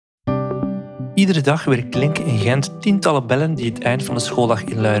Iedere dag weer klinken in Gent tientallen bellen die het eind van de schooldag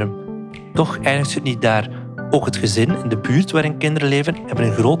inluiden. Toch eindigt het niet daar. Ook het gezin en de buurt waarin kinderen leven hebben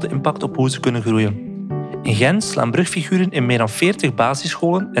een grote impact op hoe ze kunnen groeien. In Gent slaan brugfiguren in meer dan 40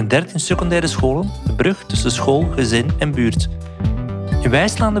 basisscholen en 13 secundaire scholen de brug tussen school, gezin en buurt. In Wij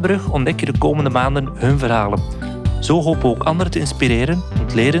slaan de brug ontdek je de komende maanden hun verhalen. Zo hopen we ook anderen te inspireren,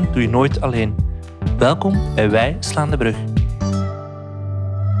 want leren doe je nooit alleen. Welkom bij Wij slaan de brug.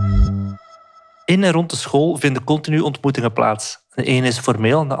 In en rond de school vinden continu ontmoetingen plaats. De ene is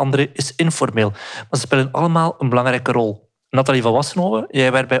formeel en de andere is informeel. Maar ze spelen allemaal een belangrijke rol. Nathalie van Wassenhoven,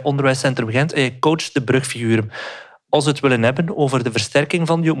 jij werkt bij Onderwijscentrum Gent en je coacht de brugfiguren. Als we het willen hebben over de versterking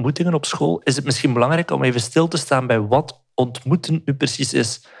van die ontmoetingen op school, is het misschien belangrijk om even stil te staan bij wat ontmoeten nu precies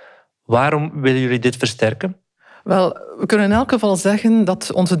is. Waarom willen jullie dit versterken? Wel, we kunnen in elk geval zeggen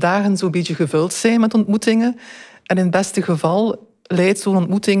dat onze dagen zo'n beetje gevuld zijn met ontmoetingen. En in het beste geval leidt zo'n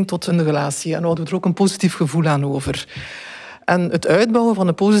ontmoeting tot een relatie. En we houden er ook een positief gevoel aan over. En het uitbouwen van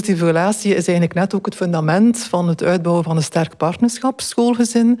een positieve relatie is eigenlijk net ook het fundament van het uitbouwen van een sterk partnerschap,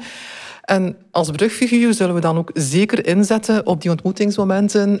 schoolgezin. En als brugfiguur zullen we dan ook zeker inzetten op die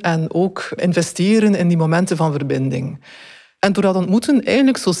ontmoetingsmomenten en ook investeren in die momenten van verbinding. En doordat ontmoeten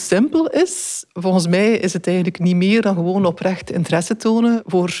eigenlijk zo simpel is, volgens mij is het eigenlijk niet meer dan gewoon oprecht interesse tonen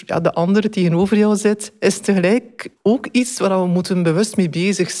voor de andere die tegenover jou zit, is tegelijk ook iets waar we moeten bewust mee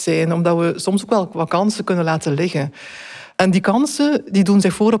bezig zijn, omdat we soms ook wel wat kansen kunnen laten liggen. En die kansen die doen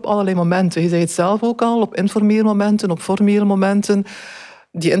zich voor op allerlei momenten. Je zei het zelf ook al, op informele momenten, op formele momenten.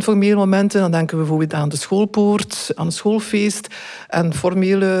 Die informele momenten, dan denken we bijvoorbeeld aan de schoolpoort, aan een schoolfeest. En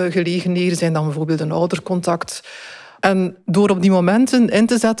formele gelegenheden zijn dan bijvoorbeeld een oudercontact. En door op die momenten in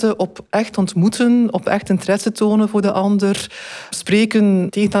te zetten op echt ontmoeten, op echt interesse tonen voor de ander, spreken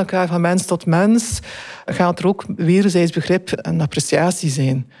tegen elkaar van mens tot mens, gaat er ook wederzijds begrip en appreciatie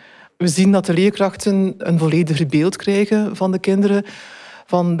zijn. We zien dat de leerkrachten een vollediger beeld krijgen van de kinderen,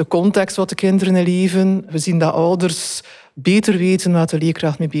 van de context wat de kinderen in leven. We zien dat ouders beter weten waar de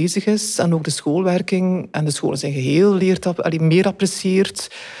leerkracht mee bezig is en ook de schoolwerking en de school in zijn geheel meer apprecieert.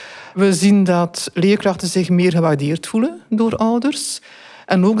 We zien dat leerkrachten zich meer gewaardeerd voelen door ouders.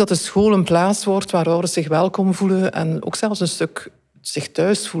 En ook dat de school een plaats wordt waar ouders zich welkom voelen en ook zelfs een stuk zich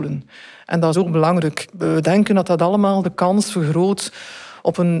thuis voelen. En dat is ook belangrijk. We denken dat dat allemaal de kans vergroot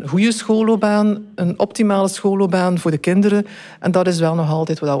op een goede schoolloopbaan, een optimale schoolloopbaan voor de kinderen. En dat is wel nog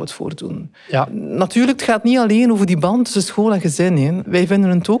altijd wat we het voor doen. Ja. Natuurlijk, het gaat niet alleen over die band tussen school en gezin. Hè. Wij vinden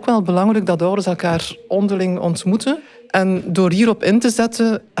het ook wel belangrijk dat ouders elkaar onderling ontmoeten. En door hierop in te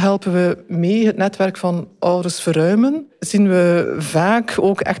zetten, helpen we mee het netwerk van ouders verruimen. Zien we vaak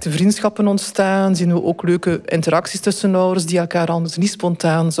ook echte vriendschappen ontstaan. Zien we ook leuke interacties tussen ouders die elkaar anders niet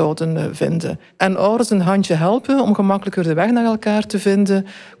spontaan zouden vinden. En ouders een handje helpen om gemakkelijker de weg naar elkaar te vinden,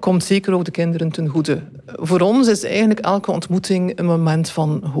 komt zeker ook de kinderen ten goede. Voor ons is eigenlijk elke ontmoeting een moment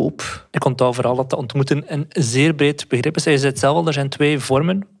van hoop. Ik onthoud vooral dat de ontmoeten een zeer breed begrip is. Je zei het zelf al, er zijn twee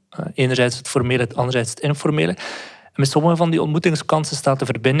vormen. Enerzijds het formele, anderzijds het informele. En met sommige van die ontmoetingskansen staat de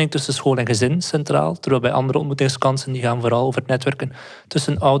verbinding tussen school en gezin centraal, terwijl bij andere ontmoetingskansen die gaan vooral over het netwerken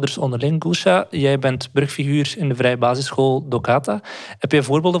tussen ouders onderling. Gulsha, jij bent brugfiguur in de vrije basisschool Docata. Heb je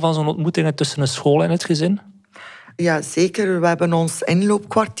voorbeelden van zo'n ontmoetingen tussen een school en het gezin? Ja, zeker. We hebben ons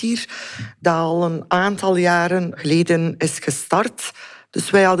inloopkwartier, dat al een aantal jaren geleden is gestart. Dus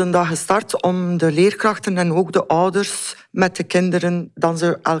wij hadden dat gestart om de leerkrachten en ook de ouders met de kinderen, dan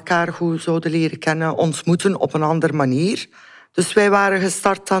ze elkaar goed zouden leren kennen, ontmoeten op een andere manier. Dus wij waren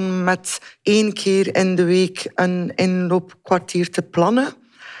gestart dan met 1 keer in de week een inloopkwartier te plannen.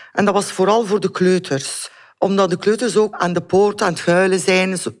 En dat was vooral voor de kleuters. Omdat de kleuters ook aan de poort aan het huilen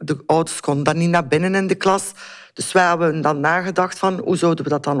zijn. De ouders konden dan niet naar binnen in de klas. Dus wij hebben dan nagedacht van hoe zouden we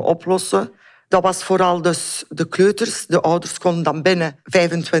dat dan oplossen. Dat was vooral dus de kleuters. De ouders konden dan binnen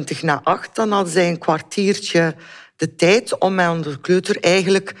 7:25 Dan hadden zij een kwartiertje de tijd om met onze kleuter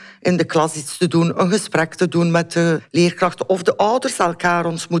eigenlijk in de klas iets te doen. Een gesprek te doen met de leerkrachten. Of de ouders elkaar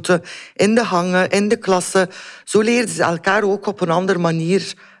ontmoeten in de gangen, in de klassen. Zo leerden ze elkaar ook op een andere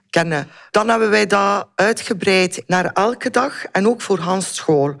manier kennen. Dan hebben wij dat uitgebreid naar elke dag en ook voor Hans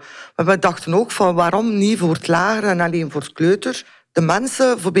school. Maar we dachten ook van waarom niet voor het lager en alleen voor het kleuter. De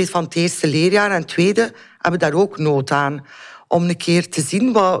mensen, bijvoorbeeld van het eerste leerjaar en het tweede, hebben daar ook nood aan. Om een keer te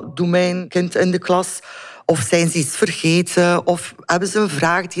zien, wat doet mijn kind in de klas? Of zijn ze iets vergeten? Of hebben ze een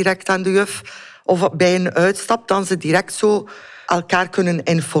vraag direct aan de juf? Of bij een uitstap, dan ze direct zo elkaar kunnen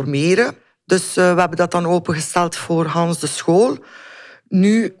informeren. Dus we hebben dat dan opengesteld voor Hans de school.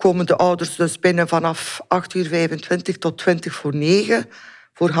 Nu komen de ouders dus binnen vanaf 8:25 tot 9:20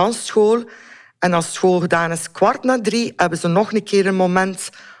 voor Hans school. En als school gedaan is 2:15, hebben ze nog een keer een moment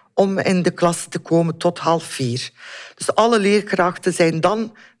om in de klas te komen tot 3:30. Dus alle leerkrachten zijn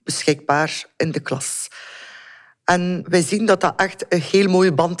dan beschikbaar in de klas. En wij zien dat dat echt een heel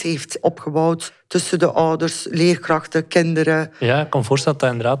mooie band heeft opgebouwd tussen de ouders, leerkrachten, kinderen. Ja, ik kan me voorstellen dat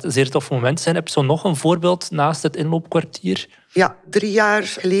dat inderdaad een zeer toffe momenten zijn. Heb je zo nog een voorbeeld naast het inloopkwartier? Ja, 3 jaar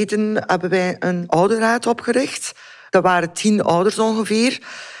geleden hebben wij een ouderraad opgericht. Dat waren 10 ouders ongeveer.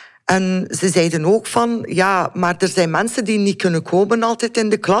 En ze zeiden ook van, ja, maar er zijn mensen die niet kunnen komen altijd in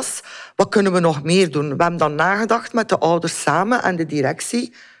de klas. Wat kunnen we nog meer doen? We hebben dan nagedacht met de ouders samen en de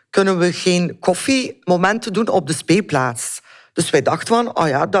directie. Kunnen we geen koffiemomenten doen op de speelplaats? Dus wij dachten van, oh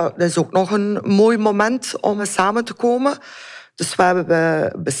ja, dat is ook nog een mooi moment om samen te komen. Dus we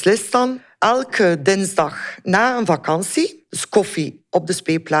hebben beslist dan elke dinsdag na een vakantie, dus koffie op de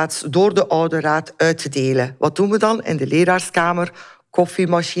speelplaats door de ouderraad uit te delen. Wat doen we dan? In de leraarskamer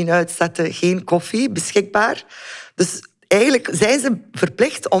koffiemachine uitzetten, geen koffie beschikbaar. Dus eigenlijk zijn ze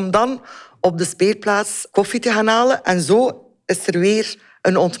verplicht om dan op de speelplaats koffie te gaan halen. En zo is er weer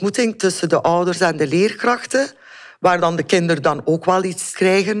een ontmoeting tussen de ouders en de leerkrachten, waar dan de kinderen dan ook wel iets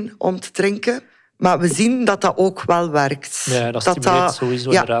krijgen om te drinken. Maar we zien dat dat ook wel werkt. Ja, dat stimuleert sowieso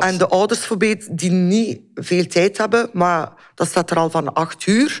inderdaad. En de ouders bijvoorbeeld die niet veel tijd hebben, maar dat staat er al van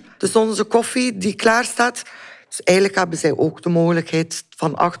 8:00. Dus onze koffie die klaar staat. Dus eigenlijk hebben zij ook de mogelijkheid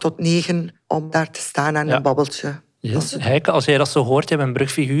van 8 tot 9 om daar te staan en een babbeltje. Yes. Heike, als jij dat zo hoort, je bent een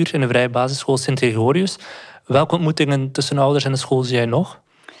brugfiguur in de vrije basisschool Sint-Gregorius. Welke ontmoetingen tussen ouders en de school zie jij nog?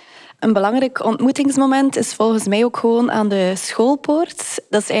 Een belangrijk ontmoetingsmoment is volgens mij ook gewoon aan de schoolpoort.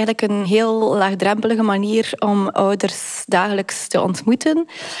 Dat is eigenlijk een heel laagdrempelige manier om ouders dagelijks te ontmoeten.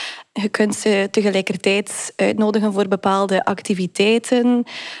 Je kunt ze tegelijkertijd uitnodigen voor bepaalde activiteiten.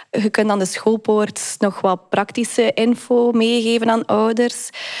 Je kunt aan de schoolpoort nog wat praktische info meegeven aan ouders.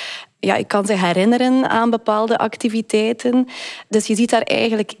 Ja, ik kan zich herinneren aan bepaalde activiteiten. Dus je ziet daar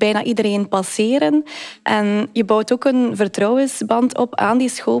eigenlijk bijna iedereen passeren. En je bouwt ook een vertrouwensband op aan die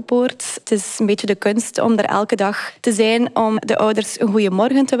schoolpoort. Het is een beetje de kunst om er elke dag te zijn, om de ouders een goede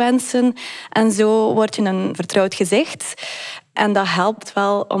morgen te wensen. En zo word je een vertrouwd gezicht. En dat helpt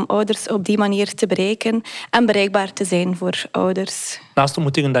wel om ouders op die manier te bereiken en bereikbaar te zijn voor ouders. Naast de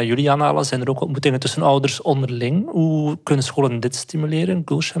ontmoetingen die jullie aanhalen, zijn er ook ontmoetingen tussen ouders onderling. Hoe kunnen scholen dit stimuleren?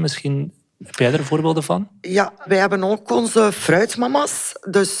 Gulsha, misschien heb jij er voorbeelden van? Ja, wij hebben ook onze fruitmama's.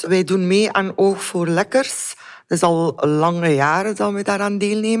 Dus wij doen mee aan Oog voor Lekkers. Dat is al lange jaren dat we daaraan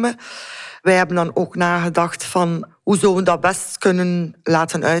deelnemen. Wij hebben dan ook nagedacht van hoe zouden we dat best kunnen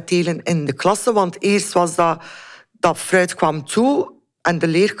laten uitdelen in de klassen. Want eerst was dat fruit kwam toe en de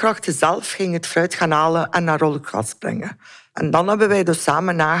leerkrachten zelf gingen het fruit gaan halen en naar rollerkast brengen. En dan hebben wij dus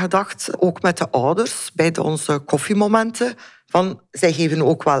samen nagedacht, ook met de ouders, bij onze koffiemomenten, van zij geven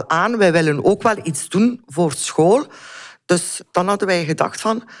ook wel aan, wij willen ook wel iets doen voor school. Dus dan hadden wij gedacht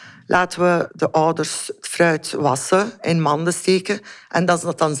van, laten we de ouders het fruit wassen, in manden steken en dat ze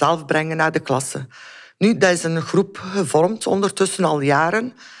dat dan zelf brengen naar de klasse. Nu, dat is een groep gevormd, ondertussen al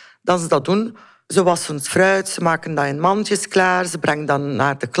jaren, dat ze dat doen. Ze wassen het fruit, ze maken dat in mandjes klaar, ze brengen dat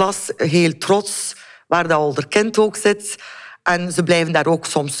naar de klas, heel trots, waar dat ouder kind ook zit. En ze blijven daar ook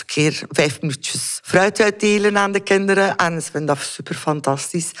soms een keer 5 minuutjes fruit uitdelen aan de kinderen. En ze vinden dat super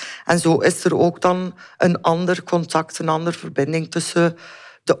fantastisch. En zo is er ook dan een ander contact, een andere verbinding tussen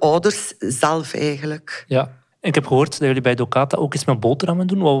de ouders zelf eigenlijk. Ja. Ik heb gehoord dat jullie bij Docata ook iets met boterhammen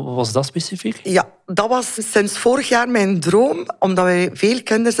doen. Wat was dat specifiek? Ja, dat was sinds vorig jaar mijn droom. Omdat wij veel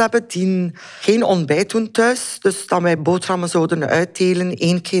kinderen hebben die geen ontbijt doen thuis. Dus dat wij boterhammen zouden uitdelen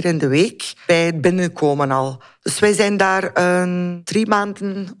 1 keer in de week. Bij het binnenkomen al. Dus wij zijn daar 3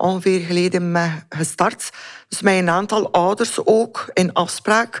 maanden ongeveer geleden mee gestart. Dus met een aantal ouders ook in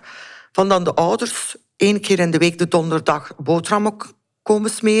afspraak. Van dan de ouders 1 keer in de week de donderdag boterhammen komen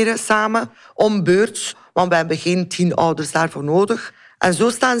smeren samen. Om beurt. Want we hebben geen 10 ouders daarvoor nodig. En zo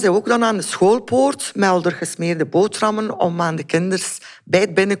staan zij ook dan aan de schoolpoort met al de gesmeerde boterhammen om aan de kinders bij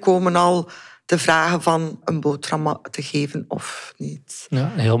het binnenkomen al te vragen van een boterham te geven of niet.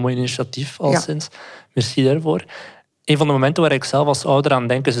 Ja, een heel mooi initiatief al sinds. Merci daarvoor. Een van de momenten waar ik zelf als ouder aan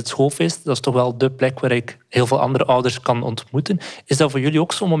denk is het schoolfeest. Dat is toch wel de plek waar ik heel veel andere ouders kan ontmoeten. Is dat voor jullie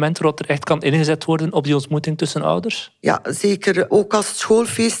ook zo'n moment waarop er echt kan ingezet worden op die ontmoeting tussen ouders? Ja, zeker. Ook als het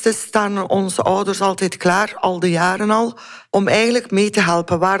schoolfeest is, staan onze ouders altijd klaar, al de jaren al, om eigenlijk mee te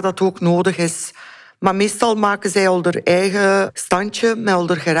helpen waar dat ook nodig is. Maar meestal maken zij al hun eigen standje met al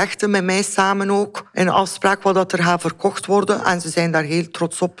hun gerechten, met mij samen ook, in afspraak wat dat er gaat verkocht worden. En ze zijn daar heel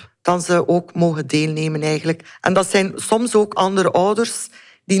trots op dat ze ook mogen deelnemen eigenlijk. En dat zijn soms ook andere ouders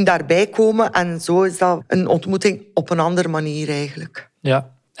die daarbij komen. En zo is dat een ontmoeting op een andere manier eigenlijk. Ja,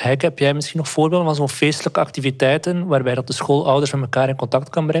 Heike, heb jij misschien nog voorbeelden van zo'n feestelijke activiteiten waarbij dat de schoolouders met elkaar in contact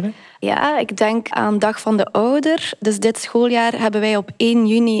kan brengen? Ja, ik denk aan Dag van de Ouder. Dus dit schooljaar hebben wij op 1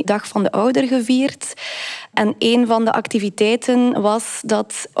 juni Dag van de Ouder gevierd. En een van de activiteiten was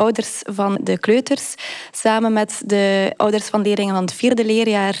dat ouders van de kleuters samen met de ouders van leerlingen van het 4e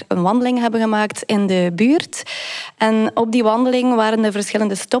leerjaar een wandeling hebben gemaakt in de buurt. En op die wandeling waren er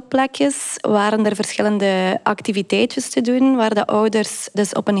verschillende stopplekjes, waren er verschillende activiteitjes te doen, waar de ouders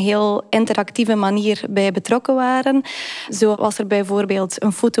dus op een heel interactieve manier bij betrokken waren. Zo was er bijvoorbeeld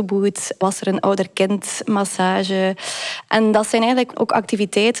een fotoboot, was er een ouder-kind-massage. En dat zijn eigenlijk ook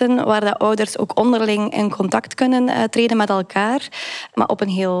activiteiten waar de ouders ook onderling in contact kunnen treden met elkaar, maar op een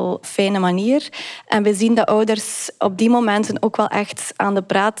heel fijne manier. En we zien de ouders op die momenten ook wel echt aan de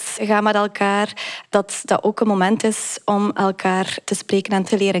praat gaan met elkaar, dat dat ook een moment is om elkaar te spreken en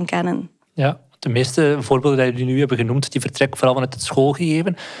te leren kennen. Ja, de meeste voorbeelden die jullie nu hebben genoemd, die vertrekken vooral vanuit het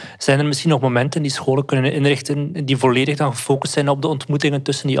schoolgegeven. Zijn er misschien nog momenten die scholen kunnen inrichten die volledig dan gefocust zijn op de ontmoetingen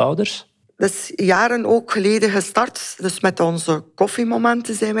tussen die ouders? Dat is jaren ook geleden gestart. Dus met onze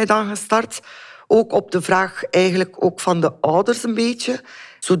koffiemomenten zijn wij dan gestart. Ook op de vraag eigenlijk ook van de ouders een beetje.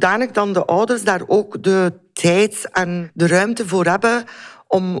 Zodanig dan de ouders daar ook de tijd en de ruimte voor hebben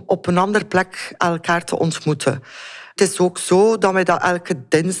om op een andere plek elkaar te ontmoeten. Het is ook zo dat wij dat elke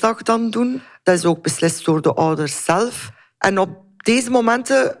dinsdag dan doen. Dat is ook beslist door de ouders zelf. En op deze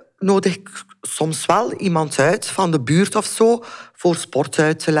momenten nodig ik soms wel iemand uit van de buurt of zo voor sport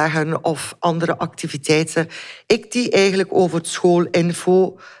uit te leggen of andere activiteiten. Ik die eigenlijk over het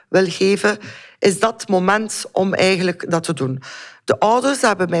schoolinfo wil geven, is dat moment om eigenlijk dat te doen. De ouders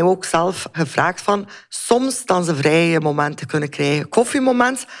hebben mij ook zelf gevraagd van soms dan ze vrije momenten kunnen krijgen.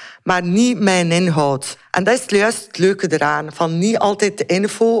 Koffiemoment, maar niet mijn inhoud. En dat is juist het leuke eraan. Van niet altijd de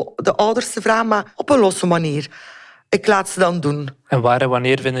info de ouders te vragen, maar op een losse manier. Ik laat ze dan doen. En waar en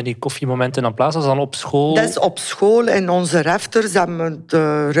wanneer vinden die koffiemomenten dan plaats? Dat is dan op school? Dat is op school. In onze refters hebben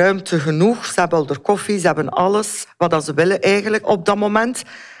de ruimte genoeg. Ze hebben al de koffie, ze hebben alles wat ze willen eigenlijk op dat moment.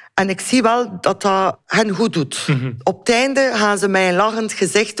 En ik zie wel dat dat hen goed doet. Op het einde gaan ze mij een lachend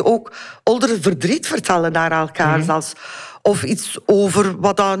gezicht ook onder verdriet vertellen naar elkaar zelfs. Of iets over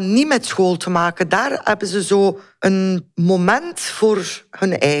wat dat niet met school te maken. Daar hebben ze zo een moment voor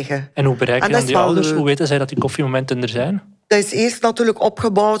hun eigen. En hoe bereiken dan die ouders? Hoe weten zij dat die koffiemomenten er zijn? Dat is eerst natuurlijk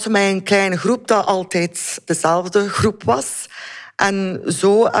opgebouwd met een kleine groep dat altijd dezelfde groep was. En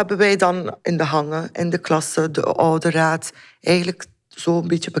zo hebben wij dan in de hangen, in de klasse, de ouderraad, eigenlijk zo een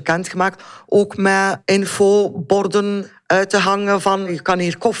beetje bekendgemaakt. Ook met infoborden uit te hangen van je kan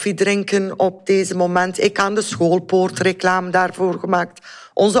hier koffie drinken op deze moment. Ik heb de schoolpoort reclame daarvoor gemaakt.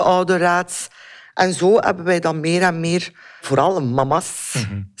 Onze ouderraad. En zo hebben wij dan meer en meer, vooral mama's,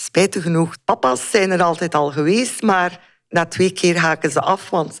 spijtig genoeg. Papa's zijn er altijd al geweest, maar na 2 keer haken ze af,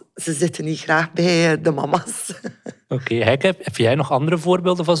 want ze zitten niet graag bij de mama's. Oké, Heike, heb jij nog andere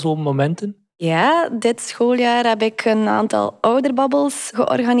voorbeelden van zo'n momenten? Ja, dit schooljaar heb ik een aantal ouderbabbels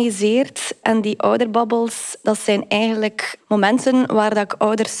georganiseerd. En die ouderbabbels, dat zijn eigenlijk momenten waar dat ik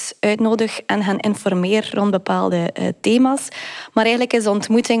ouders uitnodig en hen informeer rond bepaalde thema's. Maar eigenlijk is de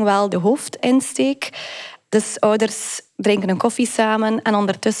ontmoeting wel de hoofdinsteek. Dus ouders drinken een koffie samen en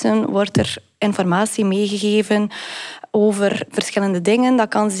ondertussen wordt er informatie meegegeven over verschillende dingen. Dat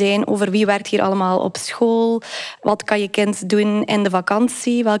kan zijn over wie werkt hier allemaal op school, wat kan je kind doen in de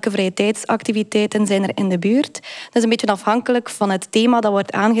vakantie, welke vrije tijdsactiviteiten zijn er in de buurt. Dat is een beetje afhankelijk van het thema dat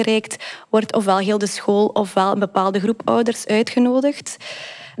wordt aangereikt, wordt ofwel heel de school ofwel een bepaalde groep ouders uitgenodigd.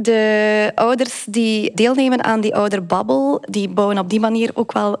 De ouders die deelnemen aan die ouderbabbel, die bouwen op die manier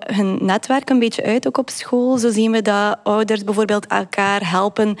ook wel hun netwerk een beetje uit, ook op school. Zo zien we dat ouders bijvoorbeeld elkaar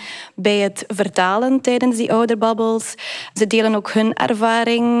helpen bij het vertalen tijdens die ouderbabbels. Ze delen ook hun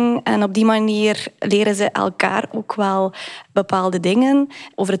ervaring en op die manier leren ze elkaar ook wel bepaalde dingen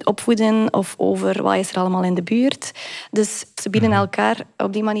over het opvoeden of over wat is er allemaal in de buurt. Dus ze bieden elkaar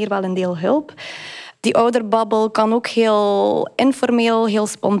op die manier wel een deel hulp. Die ouderbabbel kan ook heel informeel, heel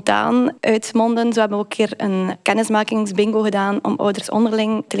spontaan uitmonden. Zo hebben we ook een keer een kennismakingsbingo gedaan om ouders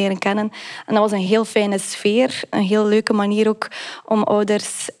onderling te leren kennen. En dat was een heel fijne sfeer, een heel leuke manier ook om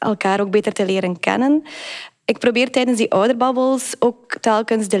ouders elkaar ook beter te leren kennen. Ik probeer tijdens die ouderbabbels ook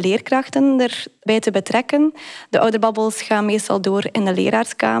telkens de leerkrachten erbij te betrekken. De ouderbabbels gaan meestal door in de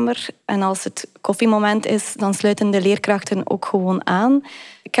leraarskamer. En als het koffiemoment is, dan sluiten de leerkrachten ook gewoon aan.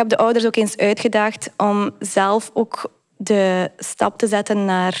 Ik heb de ouders ook eens uitgedaagd om zelf ook de stap te zetten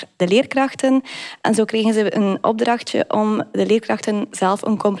naar de leerkrachten. En zo kregen ze een opdrachtje om de leerkrachten zelf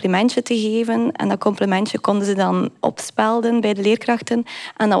een complimentje te geven. En dat complimentje konden ze dan opspelden bij de leerkrachten.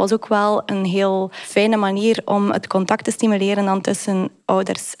 En dat was ook wel een heel fijne manier om het contact te stimuleren dan tussen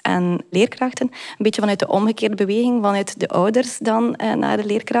ouders en leerkrachten. Een beetje vanuit de omgekeerde beweging, vanuit de ouders dan naar de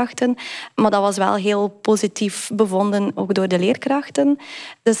leerkrachten. Maar dat was wel heel positief bevonden, ook door de leerkrachten.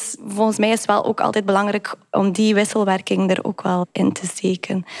 Dus volgens mij is het wel ook altijd belangrijk om die wisselwerking er ook wel in te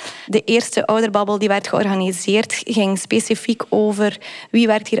steken. De eerste ouderbabbel die werd georganiseerd ging specifiek over wie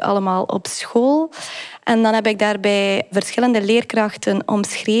werkt hier allemaal op school. En dan heb ik daarbij verschillende leerkrachten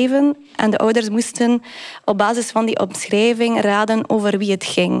omschreven. En de ouders moesten op basis van die omschrijving raden over wie het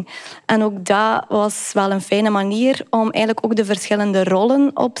ging. En ook dat was wel een fijne manier om eigenlijk ook de verschillende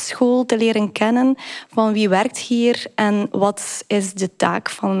rollen op school te leren kennen. Van wie werkt hier en wat is de taak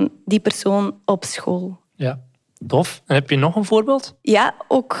van die persoon op school. Ja, tof. En heb je nog een voorbeeld? Ja,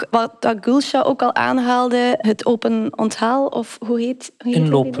 ook wat Gulsha ook al aanhaalde, het open onthaal, of hoe heet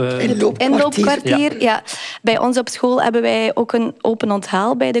Inloopkwartier. Ja. Bij ons op school hebben wij ook een open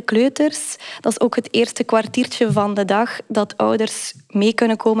onthaal bij de kleuters. Dat is ook het eerste kwartiertje van de dag dat ouders mee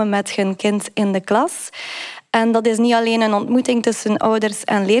kunnen komen met hun kind in de klas. En dat is niet alleen een ontmoeting tussen ouders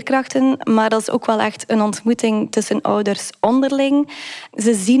en leerkrachten, maar dat is ook wel echt een ontmoeting tussen ouders onderling.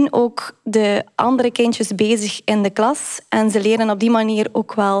 Ze zien ook de andere kindjes bezig in de klas en ze leren op die manier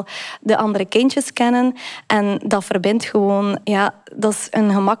ook wel de andere kindjes kennen. En dat verbindt gewoon, dat is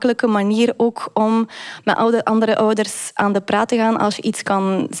een gemakkelijke manier ook om met andere ouders aan de praat te gaan als je iets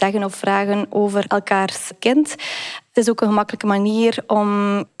kan zeggen of vragen over elkaars kind. Het is ook een gemakkelijke manier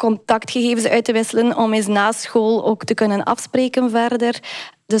om contactgegevens uit te wisselen, om eens na school ook te kunnen afspreken verder.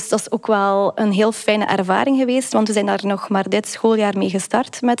 Dus dat is ook wel een heel fijne ervaring geweest, want we zijn daar nog maar dit schooljaar mee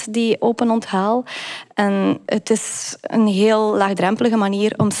gestart met die open onthaal. En het is een heel laagdrempelige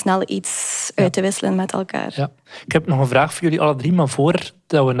manier om snel iets uit te wisselen met elkaar. Ja. Ik heb nog een vraag voor jullie alle drie, maar voordat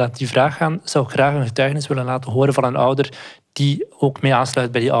we naar die vraag gaan, zou ik graag een getuigenis willen laten horen van een ouder die ook mee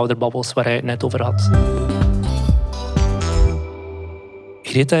aansluit bij die ouderbabbels waar hij het net over had.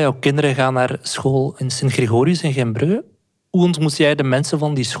 Greta, jouw kinderen gaan naar school in Sint-Gregorius in Gembruge. Hoe ontmoet jij de mensen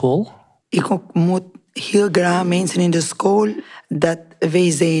van die school? Ik ontmoet heel graag mensen in de school. Dat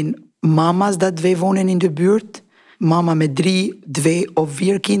wij zijn mama's, dat wij wonen in de buurt. Mama met 3, 2 of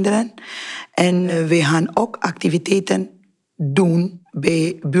 4 kinderen. En wij gaan ook activiteiten doen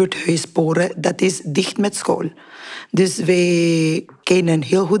bij buurthuisporen. Dat is dicht met school. Dus wij kennen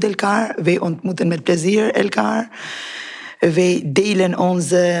heel goed elkaar. Wij ontmoeten met plezier elkaar. Wij delen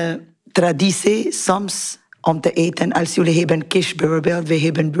onze traditie soms om te eten. Als jullie hebben kish bijvoorbeeld, wij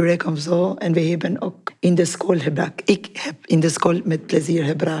hebben brug of zo. En wij hebben ook in de school gebracht. Ik heb in de school met plezier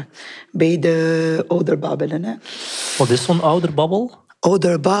gebracht. Bij de ouderbabbelen. Hè. Wat is zo'n ouderbabbel?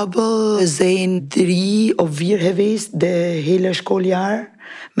 Ouderbabbel zijn 3 of 4 geweest, de hele schooljaar.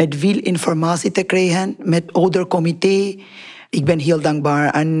 Met veel informatie te krijgen, met oudercomité. Ik ben heel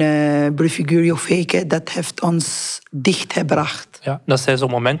dankbaar aan Brug Feke. Dat heeft ons dichtgebracht. Ja, dat zijn zo'n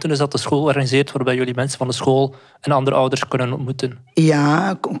momenten dus dat de school organiseert waarbij jullie mensen van de school en andere ouders kunnen ontmoeten.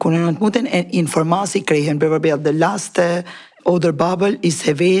 Ja, kunnen ontmoeten en informatie krijgen. Bijvoorbeeld de laatste ouderbabbel is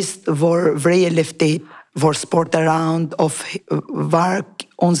geweest voor vrije leeftijd. Voor sportaround of waar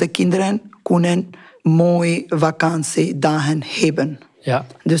onze kinderen kunnen mooie vakantiedagen hebben. Ja.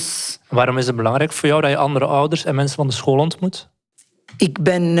 Dus waarom is het belangrijk voor jou dat je andere ouders en mensen van de school ontmoet? Ik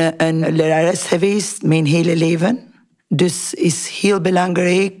ben een lerares geweest mijn hele leven. Dus is heel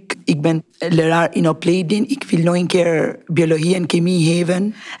belangrijk. Ik ben leraar in opleiding. Ik wil nog een keer biologie en chemie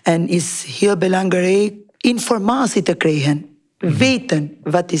geven. En is heel belangrijk informatie te krijgen. Weten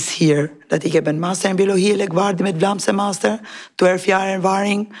wat is hier. Dat ik heb een master in biologie gelijkwaardig met Vlaamse master. 12 jaar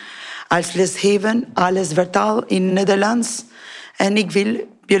ervaring. Als lesgeven, alles vertaal in Nederlands. En ik wil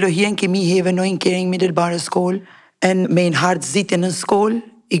biologie en chemie geven nog een keer in middelbare school. En mijn hart zit in een school.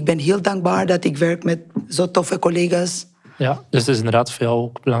 Ik ben heel dankbaar dat ik werk met zo toffe collega's. Ja, dus het is inderdaad voor jou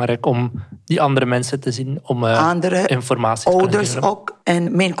ook belangrijk om die andere mensen te zien, om andere informatie te ouders geven. ook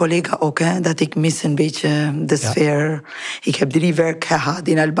en mijn collega ook. Hè, dat ik mis een beetje de sfeer. Ik heb 3 werk gehad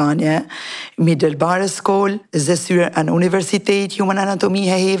in Albanië. Middelbare school, 6 uur aan universiteit, human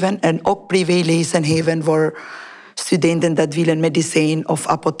anatomie gegeven. En ook privélessen geven voor studenten dat willen medicijn of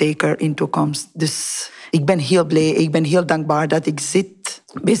apotheker in de toekomst. Dus ik ben heel blij, ik ben heel dankbaar dat ik zit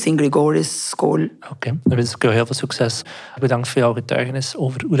bij St. Gregorius School. Oké, dan wens ik jou heel veel succes. Bedankt voor jouw getuigenis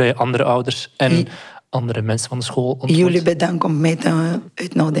over hoe je andere ouders en andere mensen van de school ontmoet. Jullie bedankt om mij te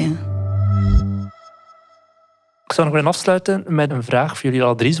uitnodigen. Ik zou nog willen afsluiten met een vraag voor jullie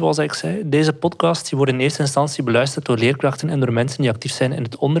alle drie, zoals ik zei. Deze podcast die wordt in eerste instantie beluisterd door leerkrachten en door mensen die actief zijn in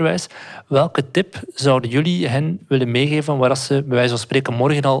het onderwijs. Welke tip zouden jullie hen willen meegeven waar ze bij wijze van spreken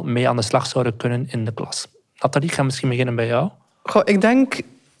morgen al mee aan de slag zouden kunnen in de klas? Nathalie, ik ga misschien beginnen bij jou. Ik denk,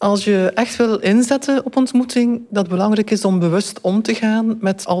 als je echt wil inzetten op ontmoeting, dat het belangrijk is om bewust om te gaan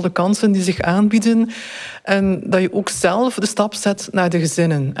met al de kansen die zich aanbieden. En dat je ook zelf de stap zet naar de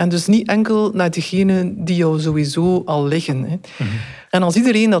gezinnen. En dus niet enkel naar degenen die jou sowieso al liggen. Hè. Mm-hmm. En als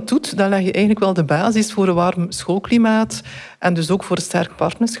iedereen dat doet, dan leg je eigenlijk wel de basis voor een warm schoolklimaat. En dus ook voor een sterk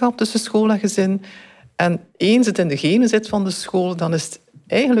partnerschap tussen school en gezin. En eens het in de genen zit van de school, dan is het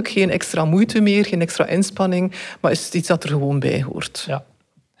eigenlijk geen extra moeite meer, geen extra inspanning, maar is het iets dat er gewoon bij hoort. Ja.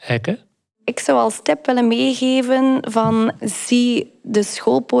 Heike? Ik zou als tip willen meegeven van zie de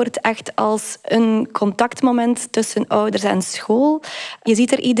schoolpoort echt als een contactmoment tussen ouders en school. Je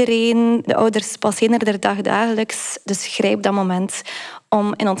ziet er iedereen, de ouders passeren er dagelijks, dus grijp dat moment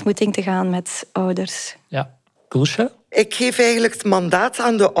om in ontmoeting te gaan met ouders. Ja. Koelsje? Ik geef eigenlijk het mandaat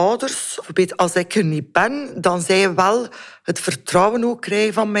aan de ouders. Bijvoorbeeld als ik er niet ben, dan zij wel het vertrouwen ook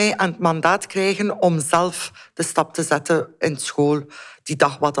krijgen van mij en het mandaat krijgen om zelf de stap te zetten in school. Die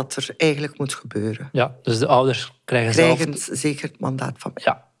dag wat dat er eigenlijk moet gebeuren. Ja, dus de ouders krijgen zelf zeker het mandaat van mij.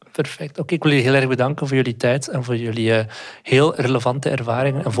 Ja, perfect. Oké, ik wil jullie heel erg bedanken voor jullie tijd en voor jullie heel relevante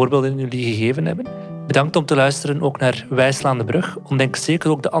ervaringen en voorbeelden die jullie gegeven hebben. Bedankt om te luisteren ook naar Wij slaan de brug. Ontdek zeker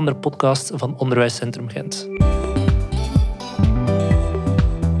ook de andere podcast van Onderwijscentrum Gent.